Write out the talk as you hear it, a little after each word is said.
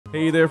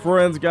Hey there,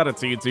 friends. Got a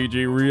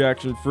TTG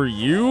reaction for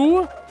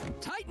you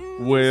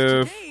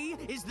with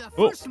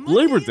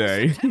Labor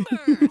Day.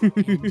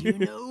 You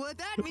know what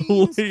that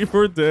means.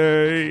 Labor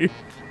Day.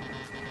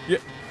 Yeah.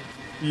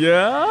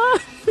 Yeah?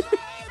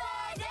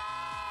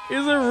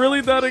 Is it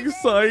really that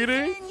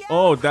exciting?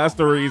 Oh, that's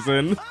the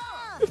reason.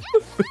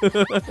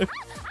 I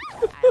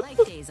like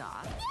days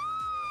off.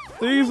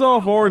 Days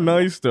off are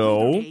nice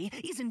though. Labor Day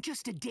isn't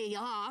just a day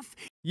off.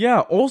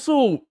 Yeah,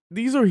 also,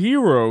 these are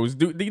heroes.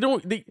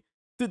 The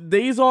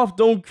days off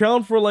don't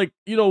count for, like,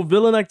 you know,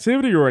 villain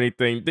activity or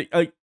anything.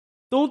 I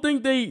don't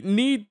think they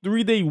need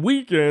 3-day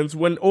weekends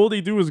when all they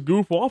do is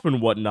goof off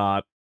and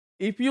whatnot.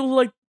 It feels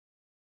like,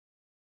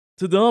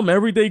 to them,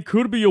 every day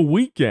could be a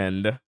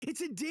weekend. It's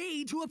a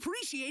day to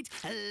appreciate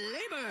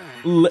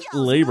labor.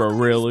 Labor,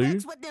 really?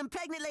 That's what them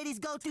pregnant ladies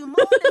go through more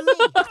than me.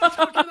 I'm not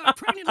talking about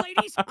pregnant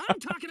ladies. I'm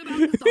talking about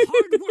the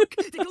hard work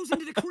that goes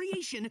into the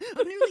creation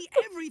of nearly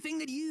everything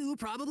that you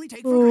probably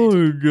take for Oh,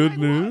 granted.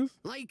 goodness.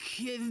 Like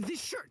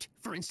this shirt,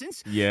 for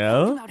instance.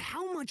 Yeah? Think about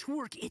how much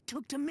work it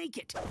took to make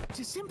it.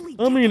 To simply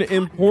I mean, get the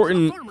cotton,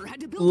 important the farmer had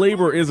to build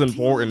labor a farm, is till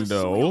important,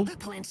 the soil, though.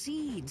 plant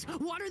seeds,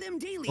 water them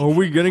daily. Are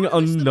we and getting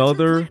harvest the mature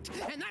another-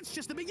 plant. And that's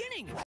just the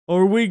beginning.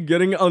 Are we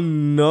getting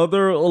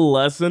another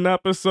lesson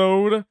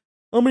episode?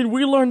 I mean,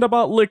 we learned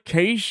about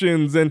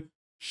locations and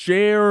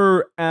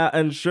share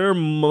economies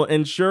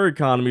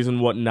and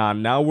whatnot.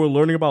 Now we're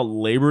learning about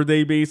Labor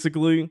Day,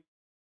 basically.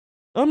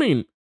 I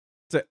mean,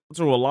 to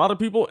a lot of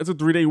people, it's a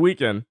 3-day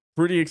weekend.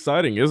 Pretty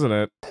exciting, isn't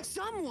it?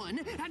 Someone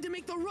had to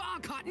make the raw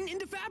cotton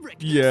into fabric.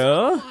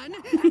 Yeah? Someone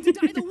had to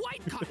dye the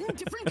white cotton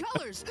different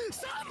colors.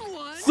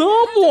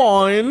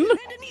 Someone? And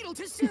a needle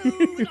to sew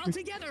it all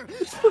together.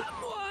 Someone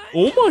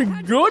Oh my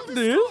had to build the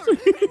goodness. store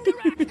and the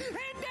rack and the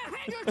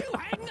hanger to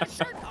hang the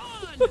shirt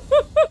on.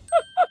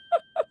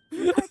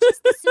 Purchase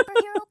the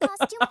superhero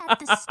costume at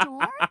the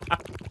store?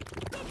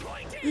 The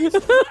point is,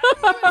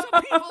 hundreds of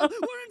people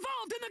were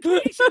involved in the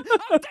creation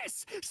of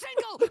this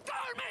single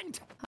garment.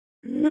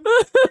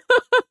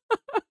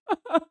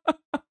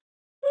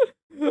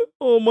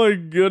 Oh my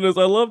goodness,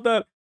 I love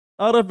that.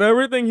 Out of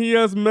everything he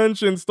has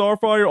mentioned,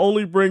 Starfire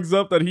only brings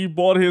up that he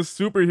bought his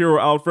superhero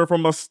outfit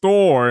from a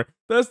store.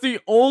 That's the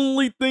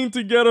only thing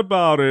to get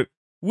about it.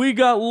 We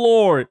got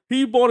Lord.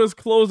 He bought his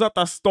clothes at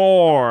the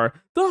store.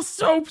 The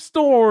soap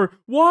store!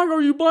 Why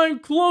are you buying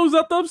clothes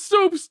at the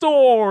soap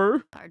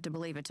store? Hard to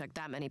believe it took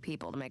that many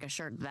people to make a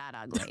shirt that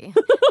ugly.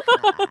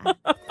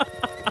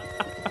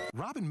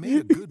 Robin made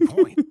a good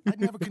point.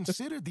 I'd never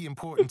considered the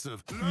importance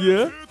of.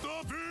 Yeah?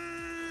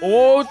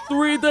 Oh,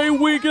 3-day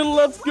weekend,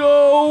 let's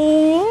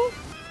go!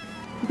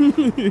 Soon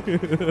we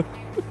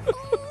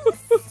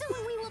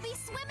will be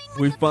swimming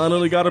We with the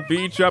finally got a bees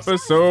beach and Let's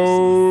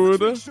episode.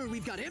 make sure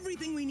we've got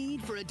everything we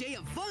need for a day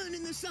of fun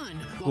in the sun.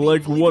 while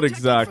Like being fully what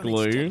protected from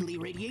its exactly? deadly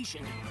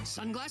radiation.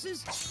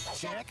 Sunglasses?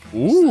 Check.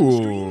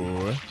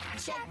 Ooh.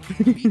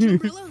 Beach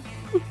umbrella?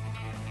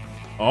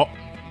 Oh.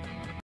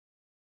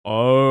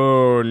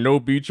 Oh, no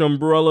beach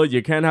umbrella.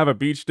 You can't have a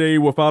beach day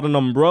without an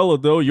umbrella,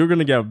 though. You're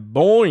gonna get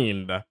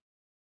boined.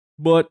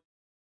 But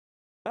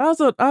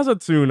as a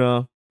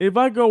tuna, if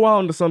I go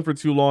out in the sun for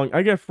too long,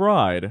 I get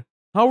fried.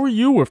 How are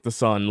you with the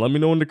sun? Let me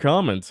know in the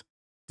comments.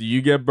 Do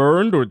you get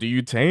burned or do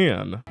you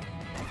tan?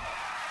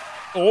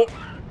 Oh,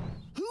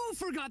 Who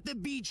forgot the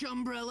beach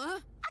umbrella?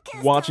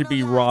 watch it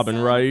be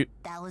Robin, right?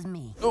 That was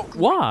me. Oh,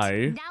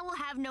 why? Now we'll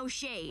have no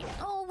shade.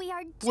 Oh, we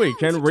are Wait, doomed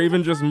can to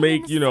Raven the just fire in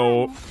make, the you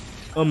know,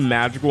 sun. a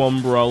magical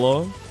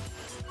umbrella?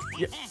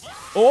 Yeah.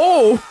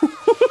 Oh!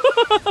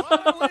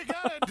 What are we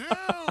gonna do?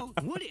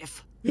 What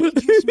if we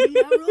just made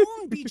our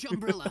own beach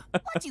umbrella?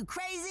 What, you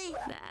crazy?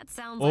 That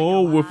sounds like Oh,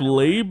 a lot with of work.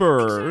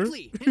 labor.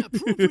 Exactly. An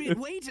appropriate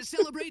way to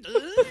celebrate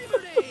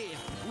Labor Day.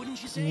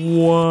 Wouldn't you say?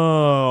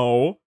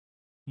 Wow.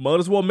 Might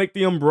as well make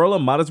the umbrella,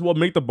 might as well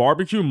make the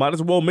barbecue, might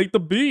as well make the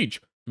beach.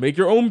 Make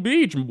your own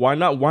beach. Why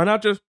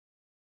not just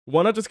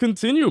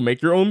continue?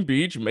 Make your own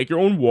beach, make your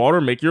own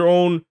water, make your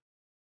own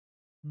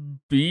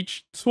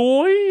beach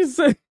toys?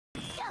 Robin's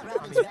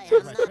right,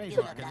 I'm not giving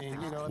up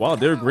that thought. Wow,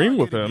 they're agreeing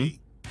with him.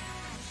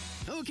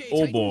 Okay,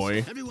 Oh, Titans,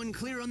 boy. Everyone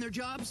clear on their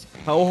jobs?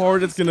 How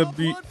hard it's gonna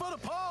be. One for the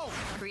pole.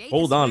 Create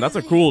Hold the on, that's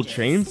a superhero cool pages.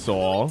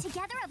 chainsaw.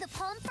 Together of the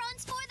palm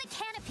fronds for the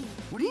canopy.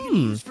 What are you gonna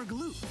use for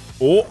glue?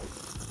 Oh.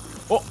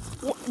 Oh.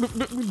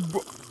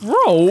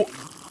 Bro.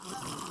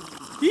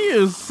 He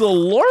is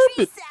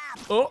slurping. Sap.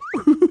 Oh.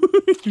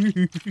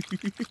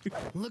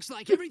 Looks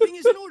like everything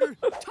is in order.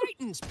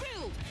 Titans,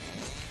 build!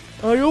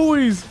 I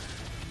always,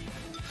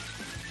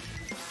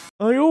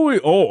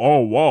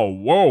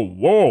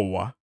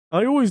 whoa.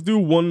 I always do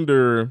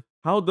wonder,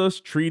 how does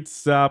treat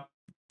sap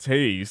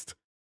taste?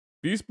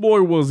 Beast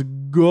Boy was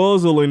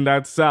guzzling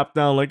that sap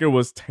down like it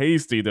was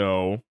tasty,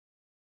 though.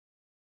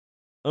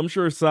 I'm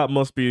sure sap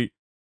must be,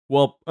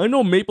 well, I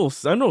know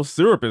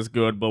syrup is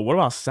good, but what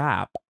about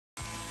sap?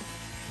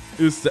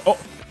 Oh.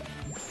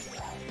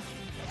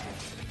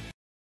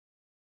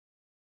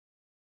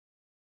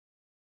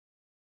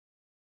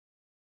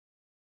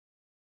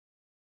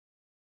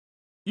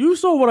 You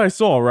saw what I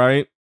saw,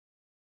 right?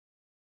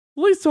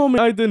 Please tell me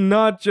I did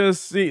not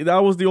just see. That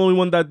was the only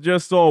one that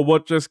just saw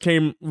what just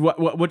came.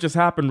 What just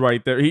happened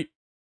right there.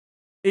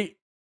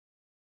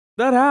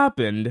 That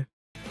happened.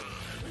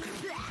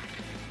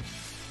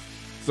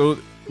 So,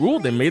 ooh,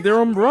 they made their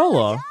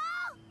umbrella.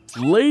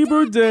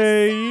 Labor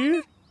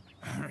Day.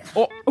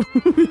 Oh.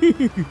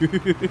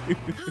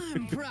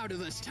 I'm proud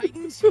of us,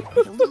 Titans.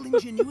 With a little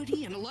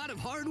ingenuity and a lot of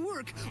hard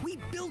work, we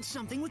built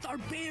something with our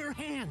bare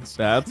hands.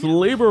 That's Now,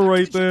 labor back to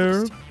right the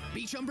there. checklist.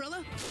 Beach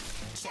umbrella?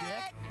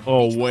 Check.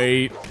 Oh,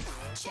 wait.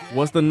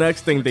 What's the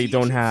next thing they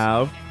don't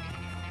have?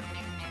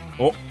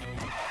 Oh.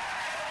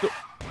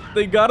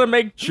 They gotta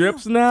make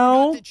chips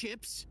now? The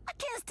chips. I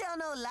can't tell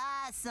no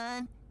lies,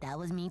 son. That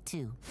was me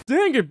too.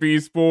 Dang it,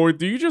 Beast Boy.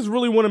 Do you just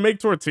really want to make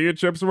tortilla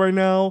chips right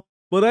now?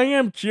 But I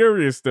am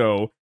curious,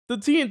 though. The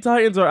Teen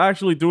Titans are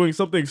actually doing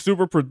something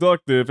super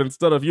productive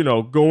instead of, you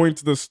know, going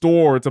to the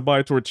store to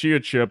buy tortilla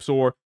chips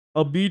or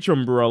a beach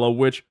umbrella,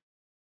 which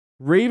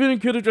Raven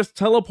could have just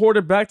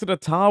teleported back to the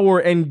tower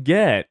and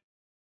get.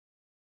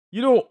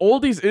 You know, all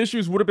these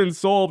issues would have been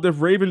solved if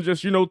Raven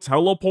just, you know,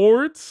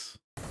 teleports.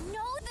 No,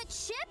 the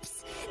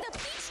chips? The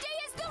beach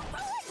day is no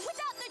fun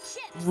without the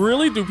chips.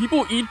 Really? Do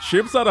people eat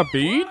chips at a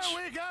beach?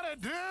 What we gotta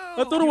do?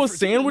 I thought it was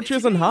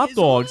sandwiches and hot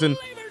dogs and...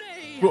 Labor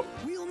Day. Well-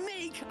 We'll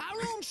make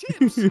our own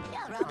chips. Yeah,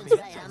 Robin's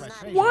right. I'm not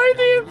Why are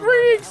they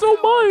agreeing so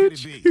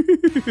much?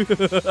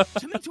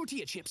 To make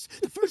tortilla chips,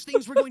 the first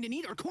things we're going to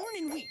need are corn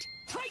and wheat.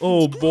 Titans,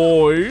 Oh grow.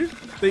 boy.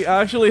 They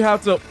actually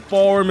have to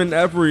farm and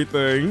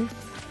everything.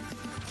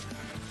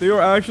 They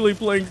are actually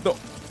playing the...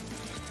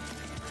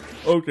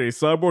 Okay,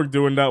 Cyborg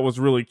doing that was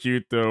really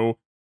cute though.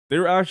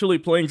 They're actually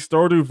playing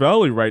Stardew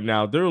Valley right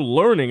now. They're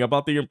learning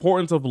about the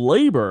importance of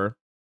labor.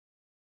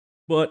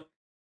 But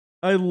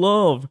I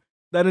love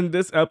that in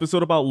this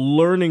episode about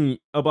learning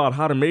about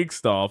how to make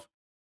stuff,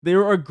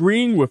 they're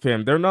agreeing with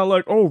him. They're not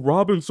like, oh,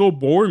 Robin's so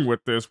boring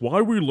with this. Why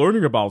are we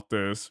learning about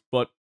this?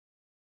 But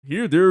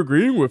here, they're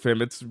agreeing with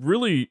him. It's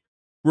really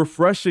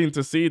refreshing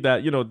to see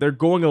that, you know, they're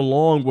going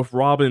along with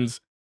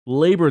Robin's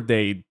Labor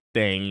Day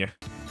thing.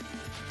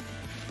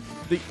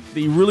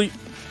 They really...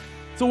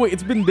 So wait,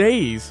 it's been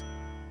days.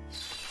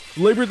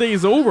 Labor Day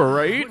is over,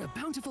 right? What a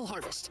bountiful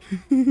harvest.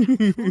 Now,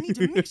 we'll need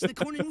to mix the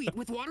corn and wheat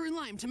with water and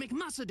lime to make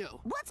masa dough.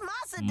 What's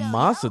masa dough?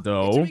 Masa It's a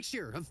dough?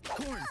 mixture of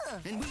corn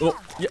and wheat Oh,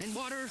 yeah. and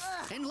water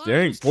and lime.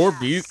 Dang, poor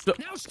Beast.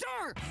 Now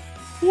stir.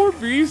 Poor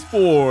Beast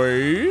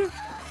Boy.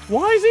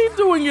 Why is he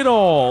doing it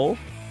all?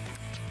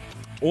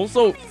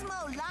 Also, Please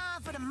mow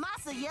lime for the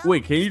masa, yo.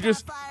 wait, can you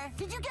just Starfire,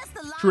 did you guess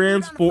the line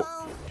transport...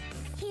 on the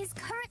phone? He's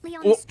currently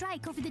on Oh. a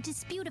strike over the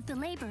dispute of the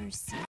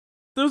laborers.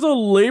 There's a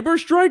labor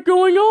strike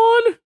going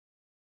on?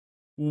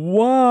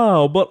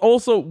 Wow, but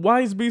also,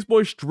 why is Beast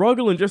Boy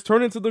struggling? Just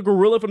turn into the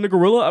gorilla from the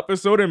gorilla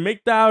episode and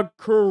make that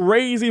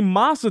crazy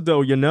masa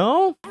dough, you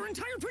know? Our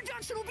entire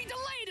production will be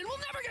delayed and we'll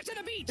never get to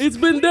the beach. It's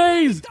been We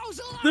days. need those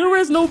limes. There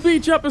is no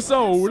beach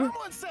episode.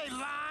 Someone say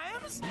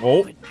limes?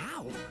 Oh, But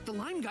how? The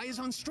lime guy is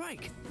on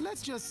strike.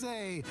 Let's just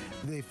say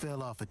they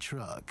fell off a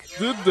truck.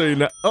 did they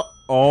not?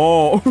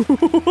 Oh.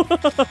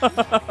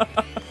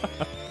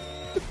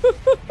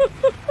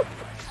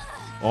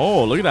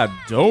 Oh, look at that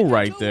dough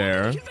right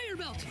there. Conveyor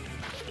belt.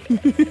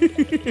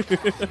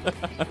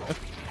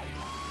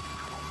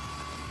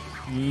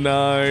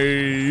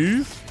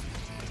 Nice.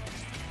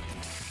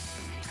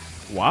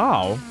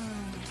 Wow.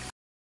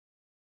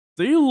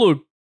 They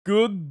look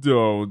good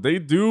though. They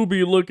do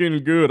be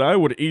looking good. I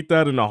would eat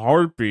that in a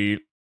heartbeat.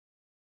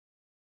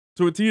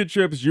 Tortilla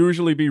chips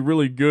usually be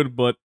really good,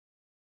 but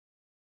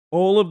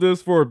all of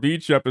this for a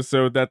beach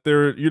episode that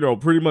they're, you know,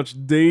 pretty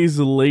much days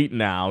late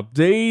now.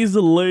 Days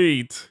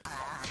late.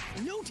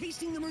 No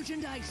tasting the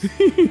merchandise.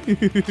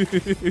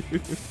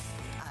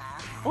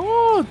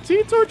 Oh,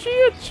 tea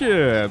tortilla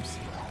chips.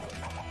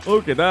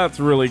 Okay, that's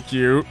really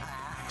cute.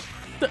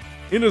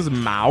 In his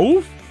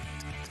mouth?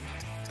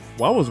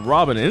 Why was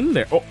Robin in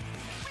there? Oh,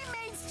 We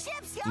made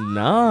chips, yo.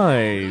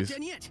 nice. Not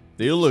done yet.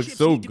 They These look chips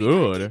so need to be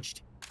good.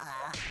 packaged.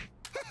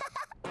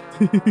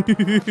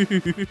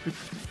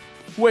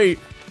 Wait,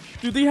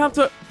 do they have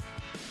to...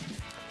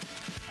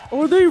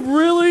 Are they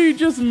really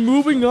just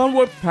moving on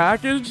with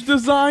package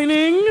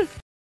designing?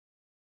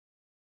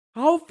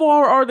 How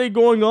far are they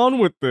going on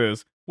with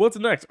this? What's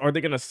next? Are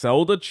they gonna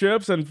sell the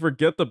chips and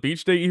forget the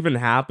beach day even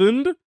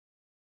happened?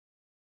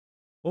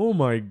 Oh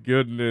my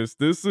goodness,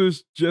 this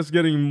is just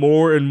getting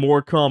more and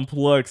more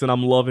complex and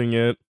I'm loving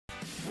it.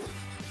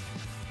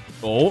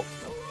 Oh.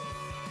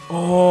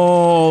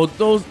 Oh,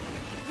 those...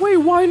 Wait,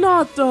 why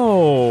not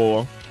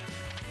though?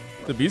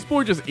 Did Beast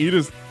Boy just eat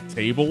his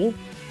table?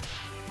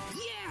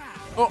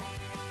 Yeah.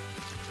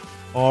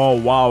 Oh,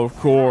 wow, of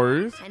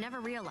course. I never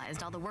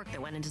realized all the work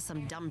that went into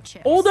some dumb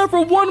chips. All that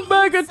for one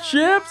bag of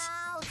chips?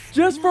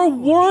 Just for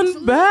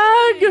one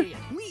bag? Absolutely.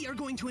 We are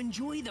going to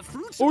enjoy the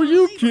fruits of Are our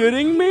you labor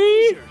kidding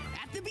me? leisure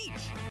at the beach.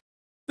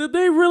 Did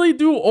they really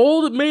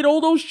made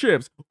all those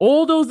chips,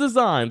 all those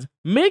designs,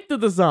 make the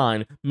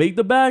design, make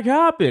the bag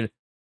happen,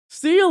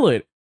 seal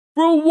it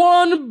for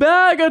one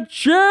bag of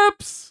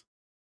chips?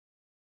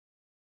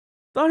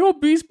 I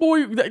hope Beast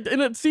Boy, and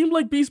it seemed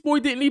like Beast Boy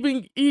didn't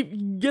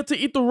even get to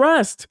eat the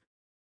rest.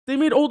 They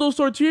made all those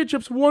tortilla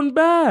chips one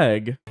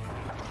bag.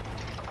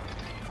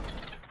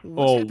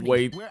 What's Oh, happening?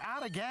 wait. We're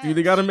out of gas. Do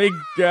they gotta make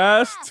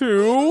gas We're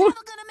too? never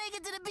gonna make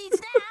it to the beach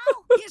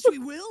now. Yes, we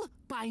will,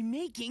 by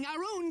making our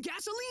own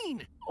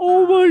gasoline.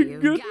 Oh my You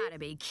god. gotta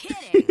be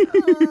kidding.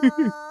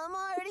 I'm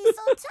already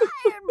so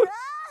tired, bruh.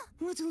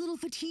 What's a little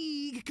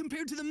fatigue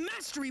compared to the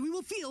mastery we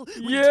will feel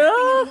when Yeah?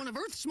 tapping into one of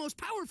Earth's most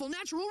powerful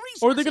natural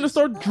resources? Are they gonna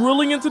start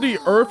drilling into the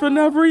earth and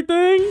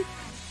everything?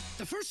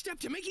 The first step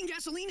to making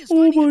gasoline is Oh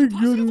finding my a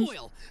deposit goodness. of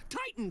oil.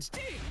 Titans,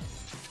 dig!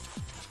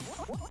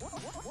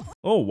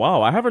 Oh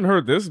wow, I haven't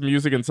heard this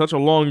music in such a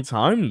long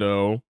time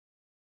though.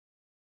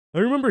 I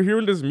remember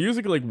hearing this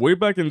music like way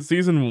back in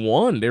season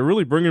 1. They're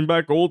really bringing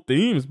back old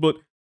themes, but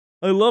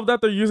I love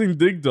that they're using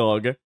Dig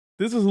Dug.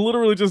 This is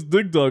literally just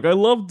Dig Dug. I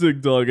love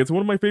Dig Dug. It's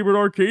one of my favorite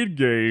arcade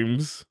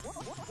games.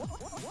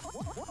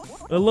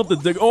 I love the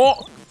Dig.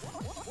 Oh!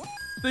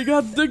 They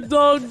got Dig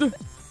Dugged!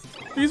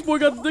 Beast Boy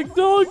got Dig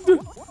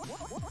Dugged!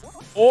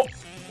 Oh!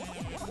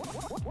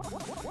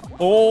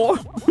 Oh!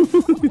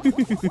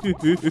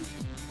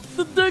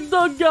 The Dig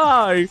Dug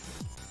guy!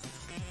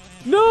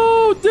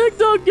 No! Dig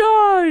Dug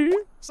guy!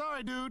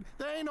 Sorry, dude.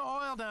 There ain't no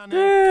oil down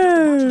there. Just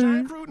a bunch of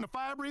giant fruit and a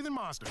fire-breathing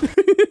monster.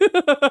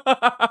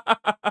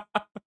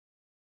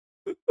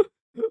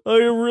 I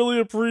really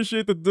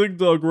appreciate the Dig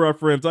Dug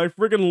reference. I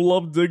freaking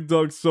love Dig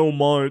Dug so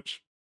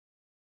much.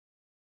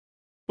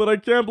 But I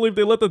can't believe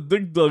they let the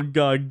Dig Dug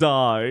guy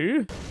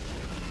die.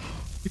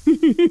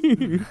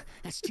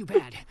 That's too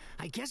bad.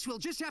 I guess we'll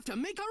just have to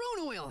make our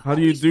own oil. How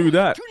do you Beast do Boy,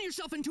 that? Turn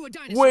yourself into a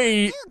dinosaur.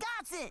 Wait. You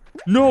got it.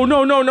 No,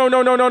 no, no, no,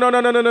 no, no, no, no,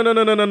 no, no, no, no, no,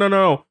 no, no, no, no,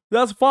 no.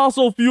 That's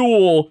fossil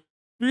fuel.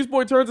 Beast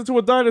Boy turns into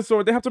a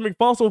dinosaur. They have to make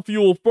fossil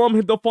fuel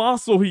from the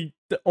fossil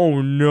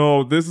Oh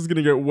no, this is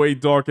gonna get way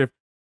dark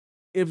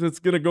if it's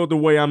gonna go the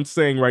way I'm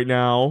saying right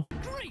now.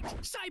 Great!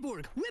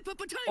 Cyborg, whip up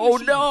a time Oh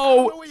machine. I don't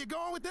no! know where you're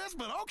going with this,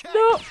 but okay.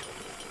 No!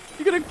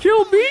 You're gonna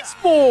kill Beast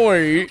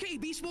Boy! Okay,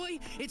 Beast Boy,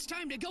 it's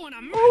time to go on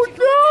a magical Oh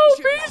no,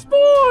 adventure. Beast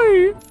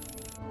Boy!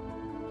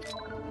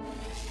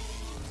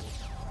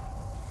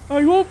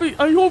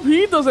 I hope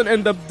he doesn't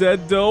end up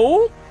dead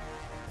though.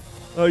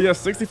 Yeah,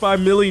 65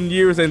 million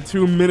years and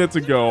 2 minutes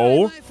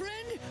ago. My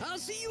friend, I'll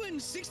see you in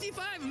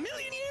 65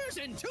 million years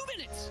and 2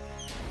 minutes.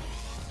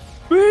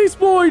 Beast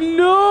Boy,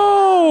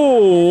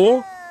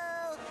 no! Hello?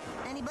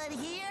 Anybody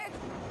here?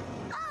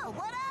 Oh,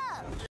 what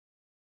up?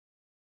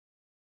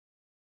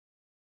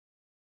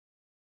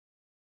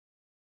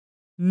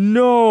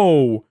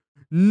 No!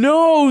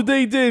 No,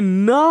 they did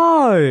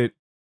not!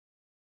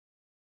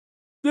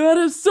 That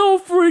is so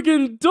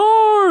freaking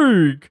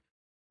dark!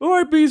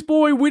 Alright, Beast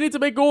Boy, we need to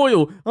make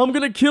oil. I'm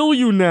gonna kill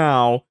you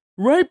now.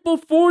 Right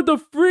before the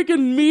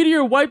freaking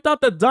meteor wiped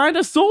out the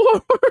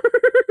dinosaurs!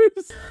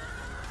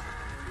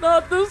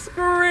 Not the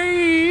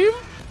scream!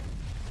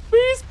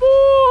 Beast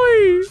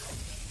Boy!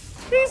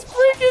 He's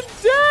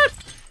freaking dead!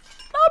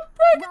 Not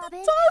breaking Robin,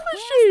 the time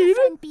where's the machine!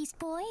 front Beast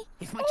Boy?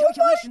 If my Oh my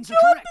calculations are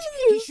correct,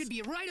 he goodness. should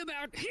be right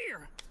about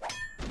here.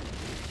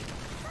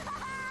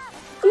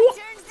 What?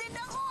 Turns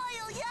into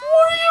oil, yo!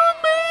 What do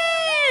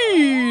you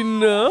mean?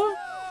 Woo!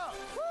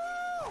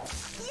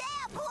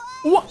 Yeah,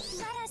 boy! What?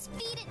 Let us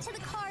feed it to the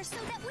car so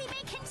that we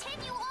may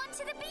continue on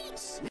to the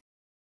beach.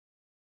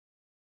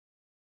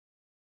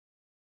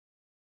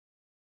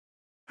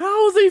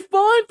 How is he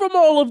fine from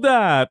all of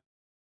that?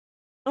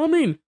 I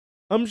mean,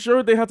 I'm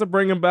sure they had to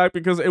bring him back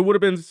because it would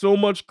have been so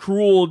much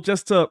cruel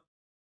just to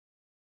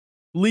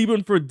leave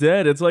him for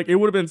dead. It's like, it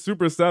would have been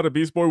super sad if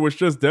Beast Boy was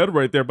just dead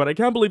right there, but I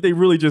can't believe they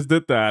really just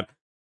did that.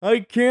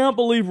 I can't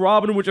believe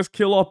Robin would just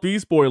kill off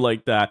Beast Boy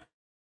like that.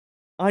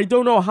 I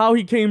don't know how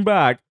he came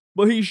back,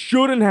 but he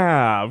shouldn't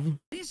have.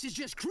 This is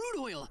just crude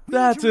oil. We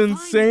That's need to refine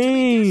it to make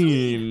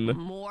gasoline. insane.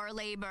 More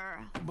labor.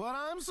 But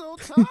I'm so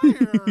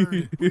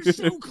tired. We're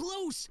so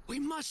close. We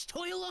must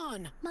toil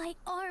on. My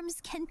arms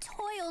can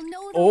toil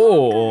no longer.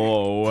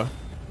 Oh,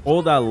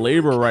 all that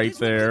labor It right is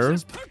what there.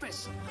 gives us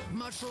purpose.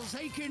 Muscles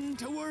aching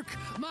to work,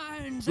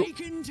 minds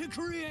aching to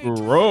create.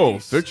 Bro,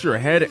 fix your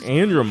head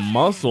and your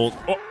muscles.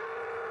 Oh.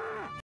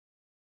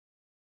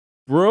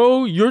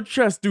 Bro, your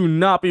chest do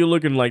not be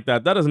looking like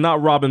that. That is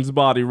not Robin's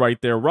body right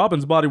there.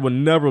 Robin's body would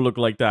never look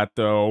like that,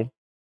 though.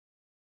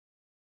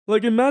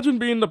 Like, imagine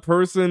being the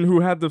person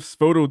who had this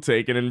photo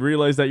taken and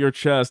realize that your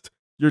chest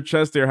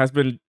hair has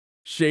been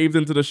shaved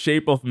into the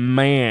shape of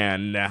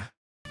man.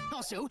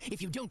 Also,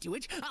 if you don't do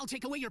it, I'll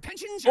take away your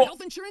pensions, Oh. your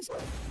health insurance,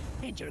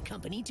 and your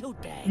company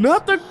tote bag.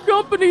 Not the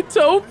company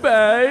tote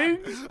bag.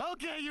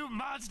 Okay, you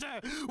monster.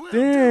 We'll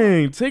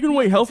Dang, taking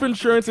away health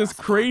insurance is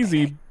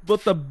crazy,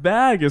 but the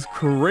bag is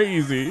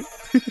crazy.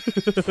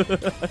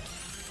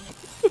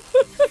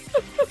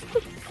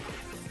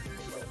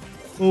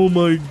 Oh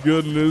my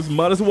goodness,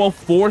 might as well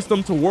force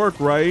them to work,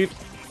 right?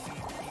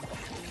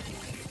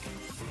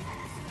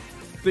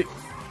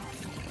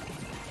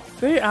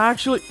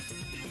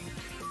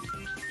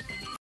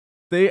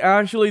 They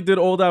actually did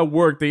all that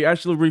work. They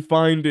actually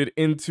refined it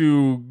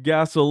into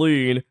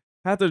gasoline.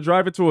 had to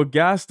drive it to a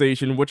gas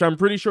station, which I'm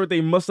pretty sure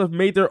they must have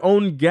made their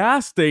own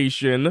gas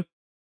station.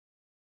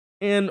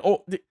 And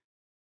oh,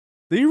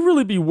 they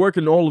really be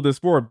working all of this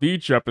for a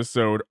beach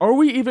episode. Are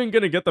we even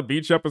gonna get the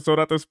beach episode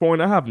at this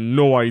point? I have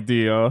no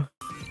idea.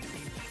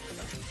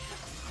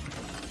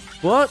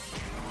 But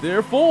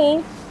they're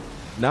full.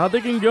 Now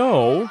they can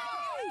go.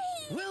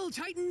 Well,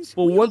 Titans,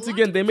 But once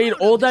again, they made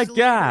all that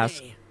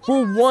gas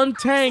for one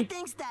tank.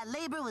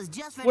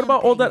 What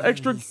about all that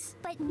extra?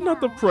 But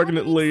Not the now,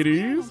 pregnant how many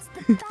ladies.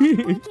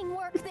 experience the backbreaking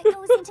work that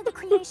goes into the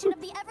creation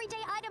of the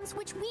everyday items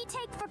which we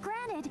take for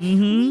granted.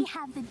 We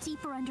have the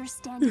deeper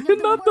understanding of the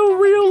Not work the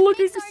ethic real that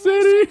looking makes our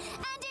city. nation,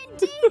 and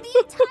indeed the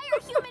entire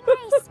human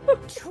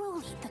race.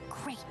 Truly the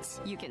great.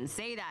 You can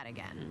say that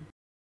again.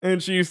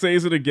 And she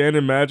says it again.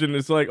 Imagine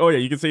it's like, oh yeah,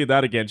 you can say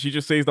that again. She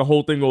just says the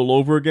whole thing all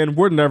over again.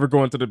 We're never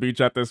going to the beach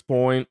at this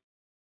point.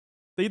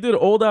 They did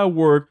all that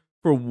work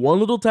for one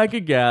little tank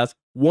of gas,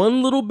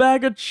 one little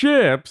bag of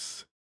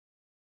chips.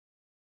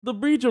 The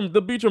beach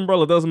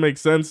umbrella doesn't make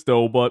sense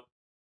though, but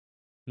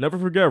never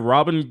forget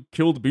Robin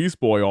killed Beast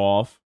Boy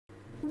off.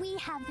 We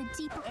have the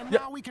deeper. And Yeah,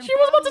 now we can she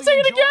was about to say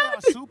it finally again. enjoy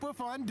our super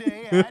fun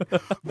day at the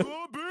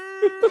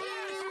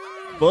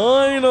beach.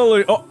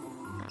 Finally! Oh,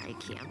 I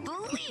can't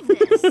believe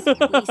this. We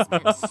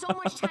spent so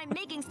much time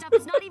making stuff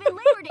it's not even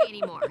Labor Day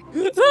anymore.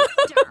 It's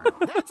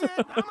winter. That's it.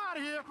 I'm out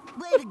of here.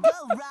 Way to go,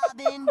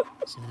 Robin.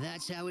 So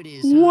that's how it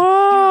is. Huh?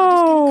 wow! You're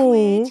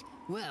all just gonna quit?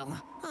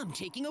 Well, I'm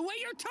taking away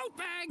your tote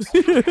bags.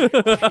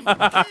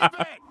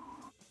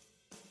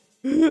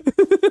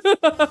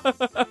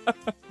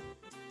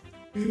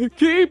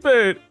 Keep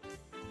it!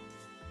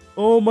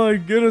 Oh my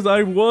goodness,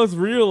 I was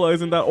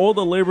realizing that all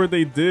the labor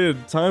they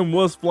did, time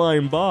was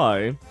flying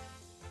by.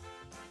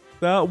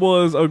 That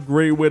was a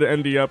great way to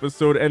end the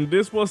episode, and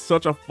this was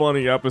such a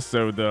funny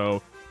episode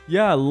though.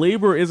 Yeah,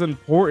 labor is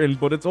important,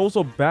 but it's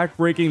also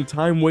backbreaking,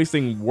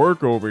 time-wasting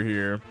work over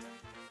here.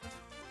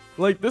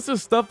 Like, this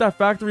is stuff that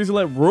factories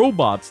let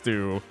robots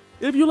do.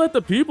 If you let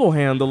the people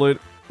handle it,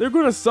 they're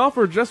gonna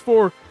suffer just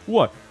for,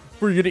 what?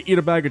 For you to eat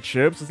a bag of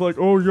chips? It's like,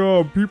 oh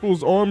yeah,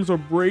 people's arms are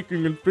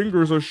breaking and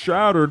fingers are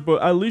shattered,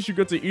 but at least you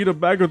get to eat a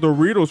bag of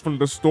Doritos from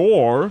the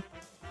store.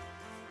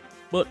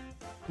 But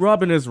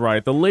Robin is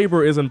right, the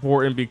labor is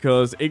important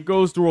because it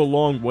goes through a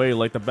long way.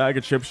 Like the bag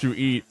of chips you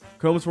eat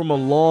comes from a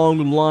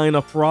long line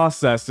of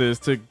processes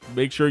to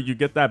make sure you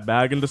get that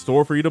bag in the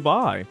store for you to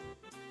buy.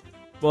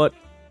 But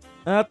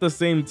at the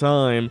same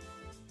time,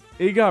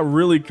 it got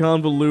really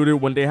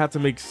convoluted when they had to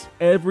make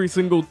every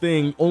single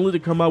thing only to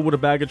come out with a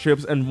bag of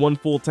chips and one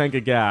full tank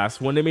of gas.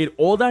 When they made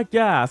all that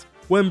gas,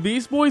 when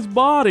Beast Boy's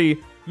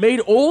body made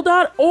all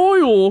that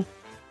oil,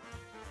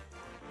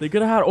 they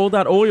could have had all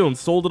that oil and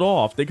sold it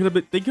off. They could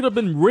have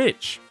been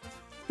rich.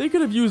 They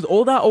could have used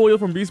all that oil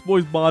from Beast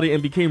Boy's body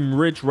and became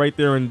rich right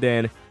there and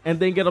then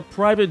get a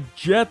private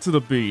jet to the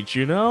beach,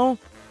 you know?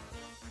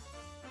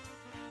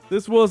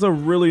 This was a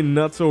really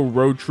nutso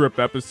road trip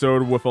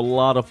episode with a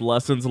lot of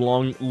lessons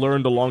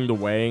learned along the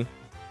way.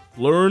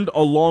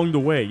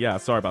 Yeah,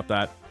 sorry about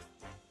that.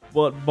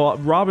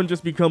 But Robin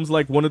just becomes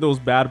like one of those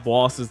bad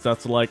bosses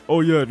that's like,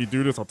 oh yeah, if you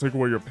do this, I'll take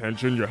away your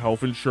pension, your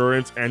health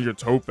insurance, and your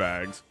tote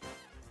bags.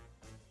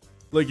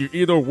 Like, you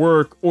either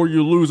work or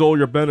you lose all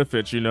your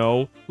benefits, you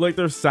know? Like,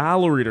 they're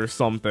salaried or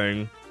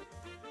something.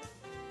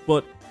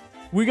 But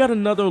we got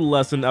another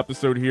lesson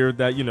episode here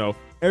that, you know,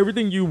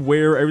 everything you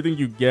wear, everything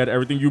you get,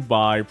 everything you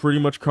buy pretty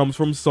much comes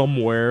from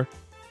somewhere,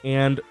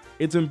 and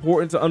it's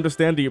important to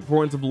understand the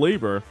importance of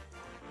labor.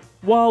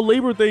 While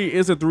Labor Day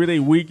is a 3-day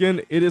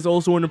weekend, it is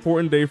also an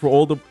important day for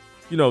all the,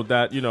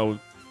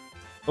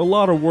 a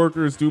lot of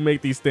workers do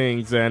make these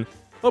things and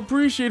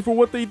appreciate for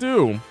what they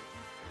do.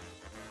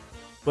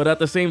 But at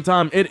the same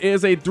time, it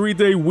is a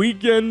 3-day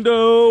weekend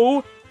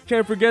though.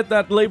 Can't forget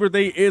that Labor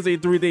Day is a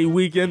 3-day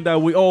weekend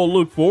that we all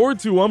look forward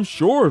to, I'm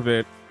sure of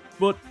it.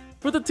 But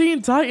for the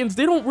Teen Titans,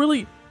 they don't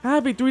really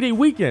have a 3-day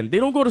weekend. They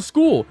don't go to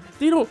school.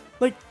 They don't,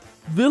 like,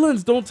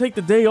 villains don't take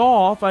the day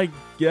off, I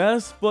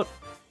guess, but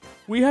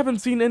we haven't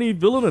seen any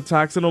villain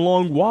attacks in a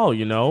long while,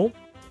 you know?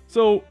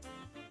 So,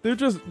 they're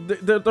just,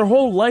 their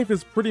whole life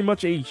is pretty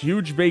much a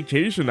huge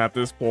vacation at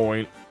this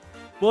point.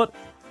 But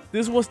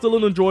this was still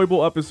an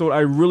enjoyable episode. I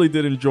really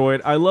did enjoy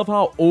it. I love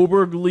how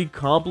overly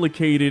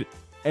complicated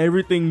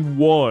everything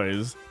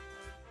was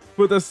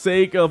for the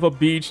sake of a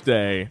beach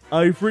day.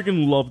 I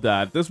freaking love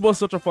that. This was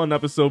such a fun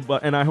episode,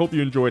 and I hope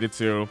you enjoyed it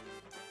too.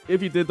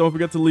 If you did, don't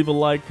forget to leave a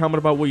like, comment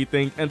about what you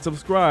think, and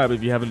subscribe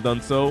if you haven't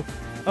done so.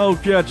 I'll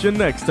catch you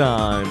next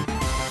time.